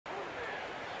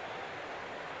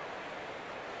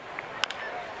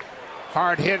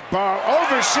Hard hit ball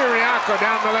over Siriaco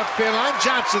down the left field line.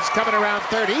 Johnson's coming around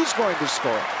third. He's going to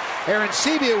score. Aaron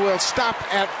Sebia will stop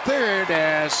at third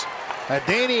as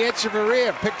Danny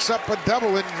Hechavarria picks up a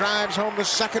double and drives home the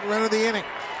second run of the inning.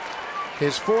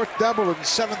 His fourth double and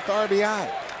seventh RBI.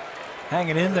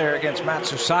 Hanging in there against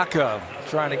Matsusaka,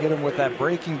 trying to get him with that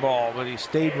breaking ball, but he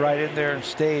stayed right in there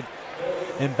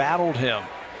and battled him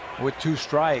with 2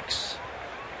 strikes.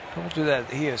 Told you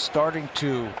that he is starting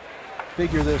to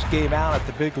figure this game out at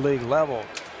the big league level.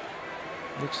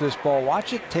 Looks this ball,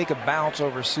 watch it take a bounce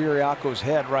over Siriaco's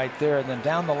head right there, and then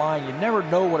down the line, you never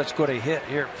know what it's going to hit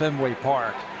here at Fenway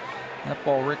Park. That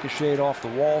ball ricocheted off the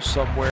wall somewhere.